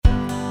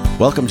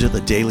Welcome to the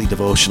daily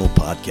devotional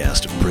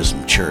podcast of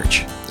Prism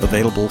Church,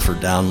 available for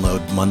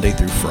download Monday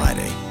through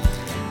Friday.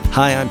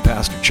 Hi, I'm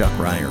Pastor Chuck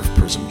Ryer of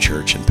Prism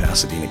Church in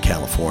Pasadena,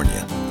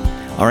 California.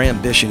 Our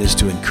ambition is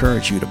to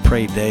encourage you to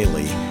pray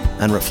daily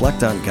and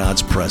reflect on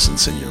God's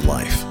presence in your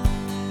life.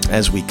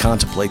 As we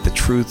contemplate the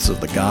truths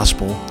of the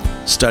gospel,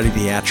 study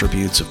the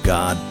attributes of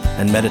God,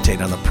 and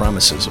meditate on the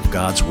promises of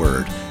God's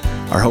Word,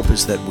 our hope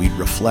is that we'd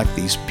reflect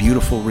these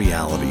beautiful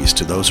realities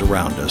to those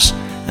around us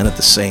and at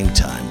the same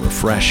time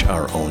refresh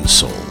our own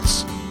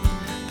souls.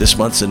 This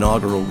month's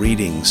inaugural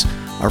readings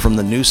are from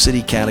the New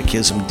City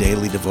Catechism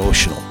Daily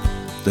Devotional.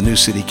 The New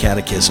City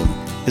Catechism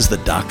is the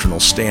doctrinal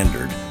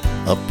standard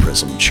of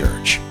Prism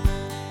Church.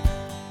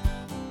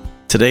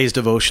 Today's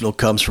devotional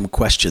comes from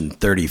question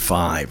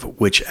 35,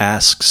 which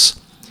asks,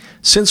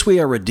 "Since we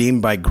are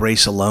redeemed by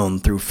grace alone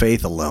through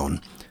faith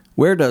alone,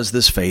 where does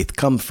this faith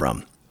come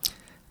from?"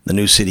 The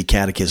New City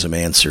Catechism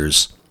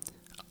answers,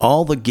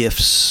 "All the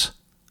gifts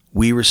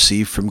we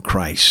receive from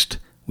Christ,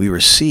 we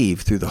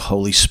receive through the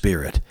Holy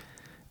Spirit,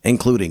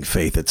 including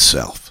faith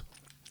itself."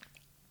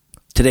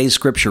 Today's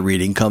scripture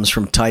reading comes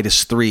from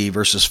Titus 3,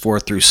 verses 4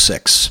 through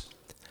 6.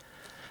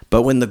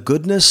 "But when the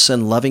goodness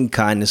and loving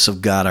kindness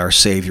of God our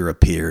Savior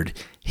appeared,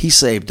 He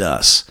saved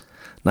us,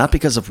 not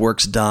because of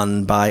works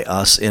done by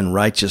us in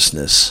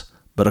righteousness,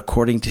 but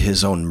according to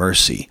His own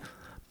mercy,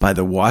 by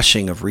the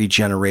washing of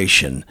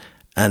regeneration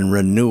and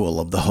renewal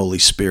of the Holy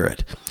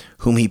Spirit,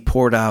 whom He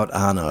poured out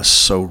on us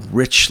so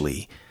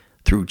richly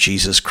through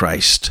Jesus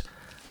Christ,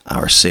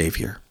 our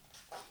Savior."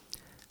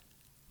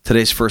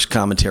 Today's first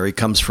commentary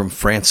comes from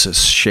Francis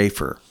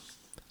Schaeffer.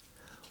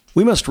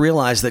 "We must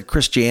realize that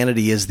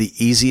Christianity is the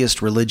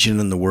easiest religion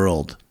in the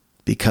world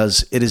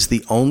because it is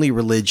the only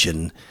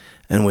religion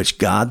in which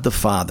God the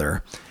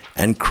Father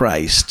and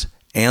Christ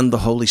and the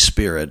Holy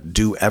Spirit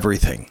do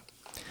everything.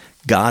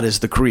 God is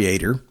the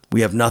Creator.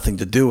 We have nothing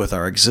to do with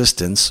our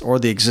existence or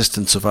the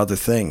existence of other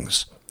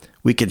things.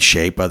 We can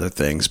shape other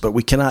things, but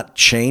we cannot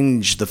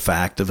change the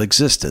fact of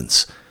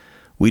existence.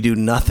 We do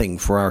nothing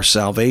for our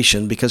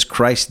salvation because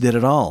Christ did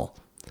it all.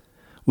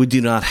 We do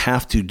not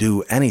have to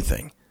do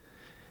anything.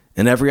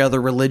 In every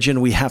other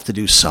religion, we have to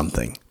do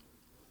something.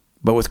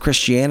 But with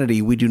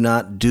Christianity, we do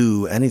not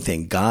do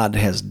anything. God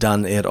has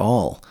done it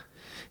all.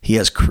 He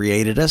has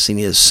created us, and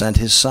He has sent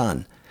His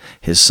Son.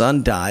 His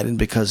Son died, and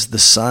because the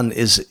Son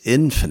is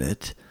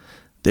infinite,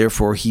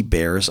 therefore He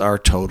bears our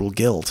total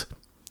guilt.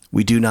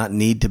 We do not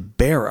need to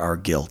bear our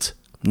guilt,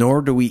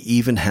 nor do we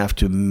even have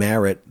to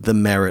merit the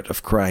merit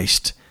of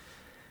Christ.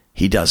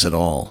 He does it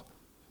all.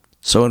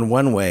 So in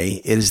one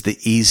way, it is the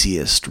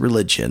easiest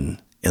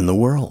religion in the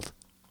world."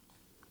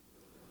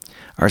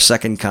 Our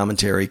second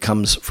commentary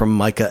comes from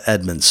Micah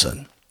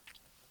Edmondson.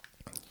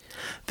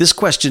 This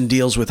question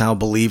deals with how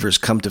believers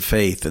come to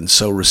faith and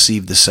so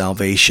receive the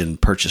salvation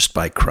purchased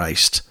by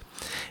Christ.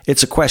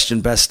 It's a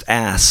question best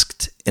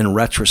asked in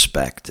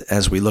retrospect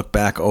as we look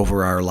back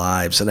over our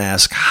lives and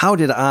ask, how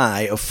did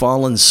I, a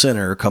fallen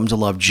sinner, come to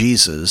love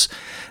Jesus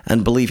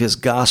and believe His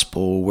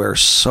gospel where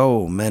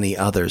so many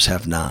others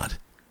have not?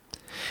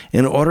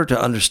 In order to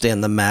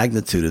understand the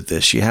magnitude of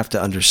this, you have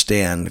to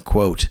understand,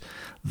 quote,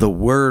 "The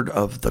word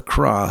of the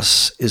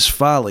cross is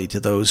folly to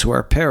those who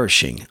are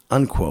perishing,"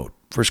 unquote,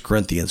 1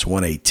 Corinthians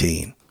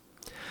 1:18.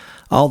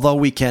 Although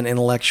we can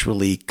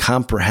intellectually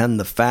comprehend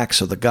the facts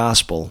of the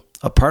gospel,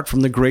 apart from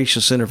the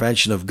gracious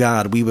intervention of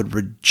God, we would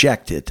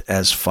reject it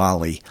as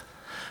folly.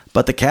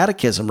 But the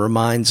Catechism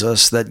reminds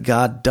us that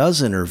God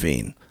does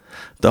intervene.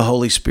 The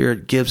Holy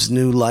Spirit gives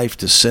new life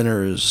to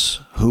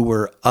sinners who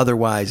were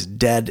otherwise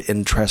dead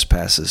in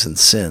trespasses and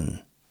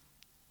sin.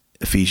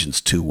 Ephesians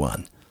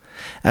 2:1.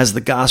 As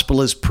the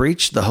gospel is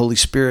preached, the Holy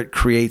Spirit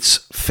creates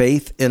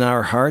faith in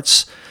our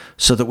hearts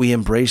so that we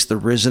embrace the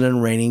risen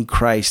and reigning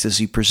Christ as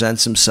He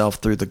presents Himself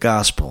through the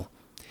gospel.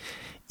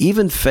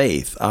 Even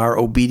faith, our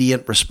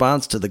obedient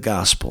response to the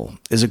gospel,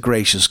 is a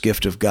gracious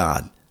gift of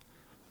God.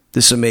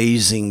 This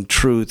amazing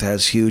truth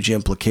has huge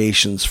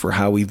implications for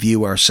how we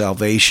view our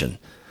salvation,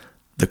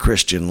 the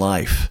Christian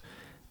life,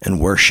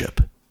 and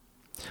worship.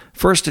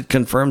 First, it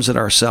confirms that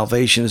our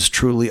salvation is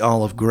truly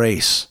all of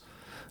grace.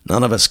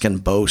 None of us can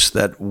boast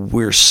that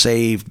we're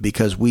saved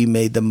because we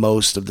made the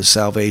most of the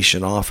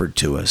salvation offered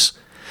to us.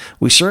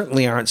 We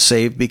certainly aren't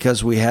saved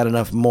because we had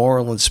enough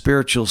moral and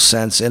spiritual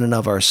sense in and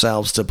of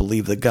ourselves to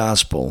believe the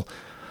gospel,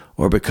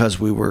 or because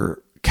we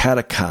were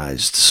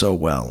catechized so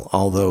well,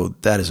 although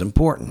that is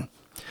important.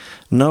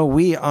 No,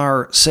 we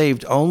are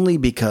saved only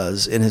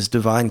because in His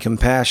divine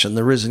compassion,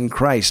 the risen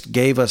Christ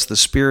gave us the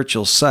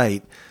spiritual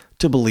sight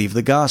to believe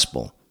the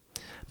gospel.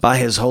 By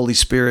His Holy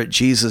Spirit,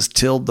 Jesus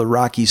tilled the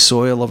rocky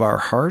soil of our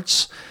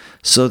hearts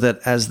so that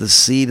as the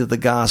seed of the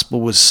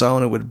gospel was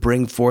sown, it would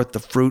bring forth the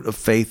fruit of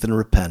faith and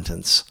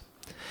repentance.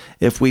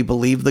 If we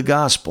believe the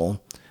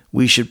gospel,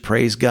 we should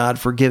praise God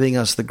for giving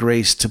us the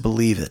grace to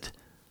believe it,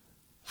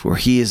 for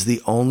He is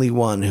the only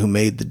one who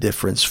made the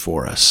difference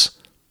for us.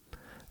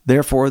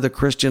 Therefore, the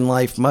Christian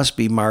life must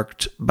be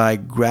marked by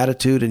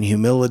gratitude and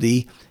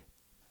humility.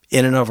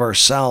 In and of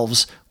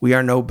ourselves, we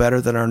are no better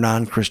than our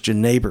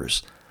non-Christian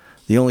neighbors.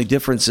 The only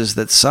difference is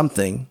that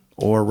something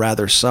or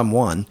rather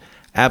someone,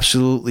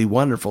 absolutely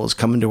wonderful has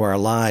come into our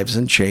lives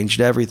and changed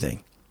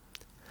everything.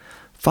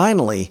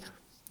 Finally,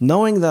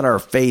 knowing that our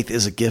faith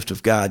is a gift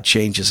of God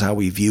changes how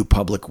we view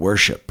public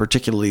worship,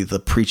 particularly the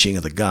preaching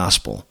of the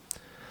gospel.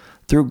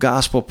 Through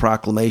gospel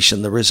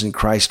proclamation, the risen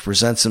Christ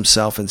presents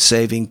himself in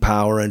saving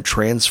power and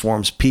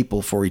transforms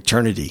people for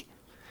eternity.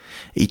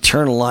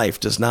 Eternal life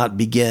does not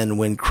begin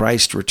when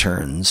Christ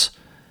returns.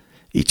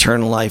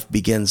 Eternal life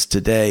begins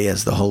today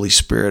as the Holy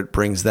Spirit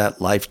brings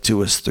that life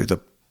to us through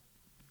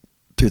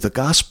the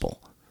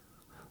gospel,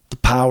 the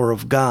power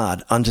of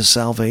God unto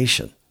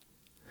salvation.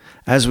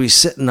 As we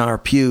sit in our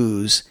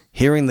pews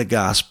hearing the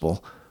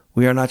gospel,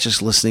 we are not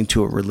just listening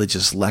to a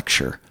religious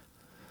lecture.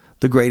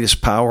 The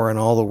greatest power in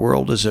all the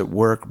world is at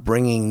work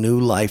bringing new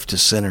life to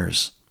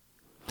sinners.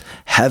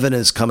 Heaven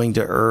is coming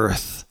to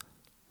earth.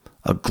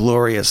 A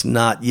glorious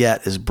not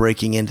yet is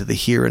breaking into the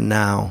here and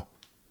now.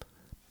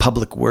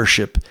 Public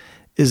worship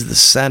is the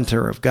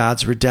center of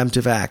God's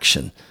redemptive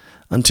action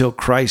until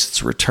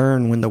Christ's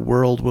return, when the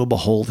world will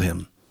behold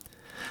him.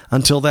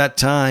 Until that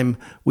time,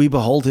 we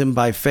behold him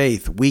by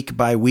faith, week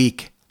by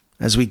week,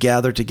 as we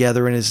gather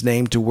together in his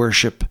name to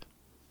worship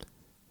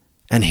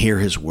and hear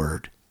his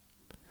word.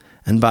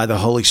 And by the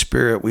Holy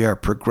Spirit, we are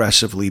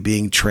progressively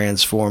being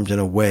transformed in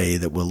a way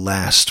that will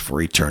last for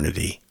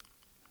eternity.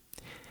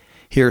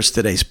 Here's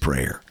today's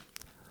prayer.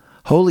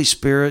 Holy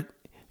Spirit,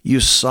 you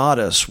sought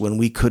us when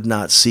we could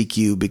not seek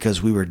you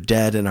because we were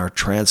dead in our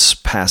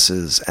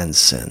trespasses and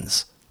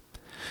sins.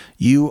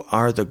 You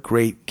are the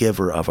great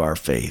giver of our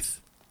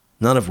faith,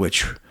 none of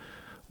which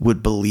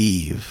would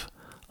believe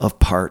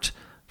apart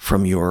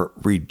from your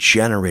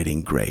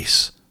regenerating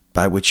grace,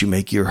 by which you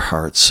make your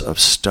hearts of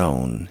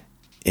stone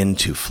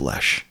into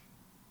flesh.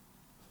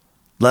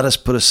 Let us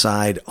put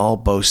aside all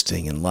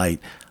boasting in light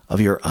of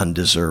your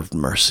undeserved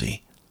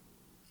mercy.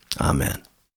 Amen.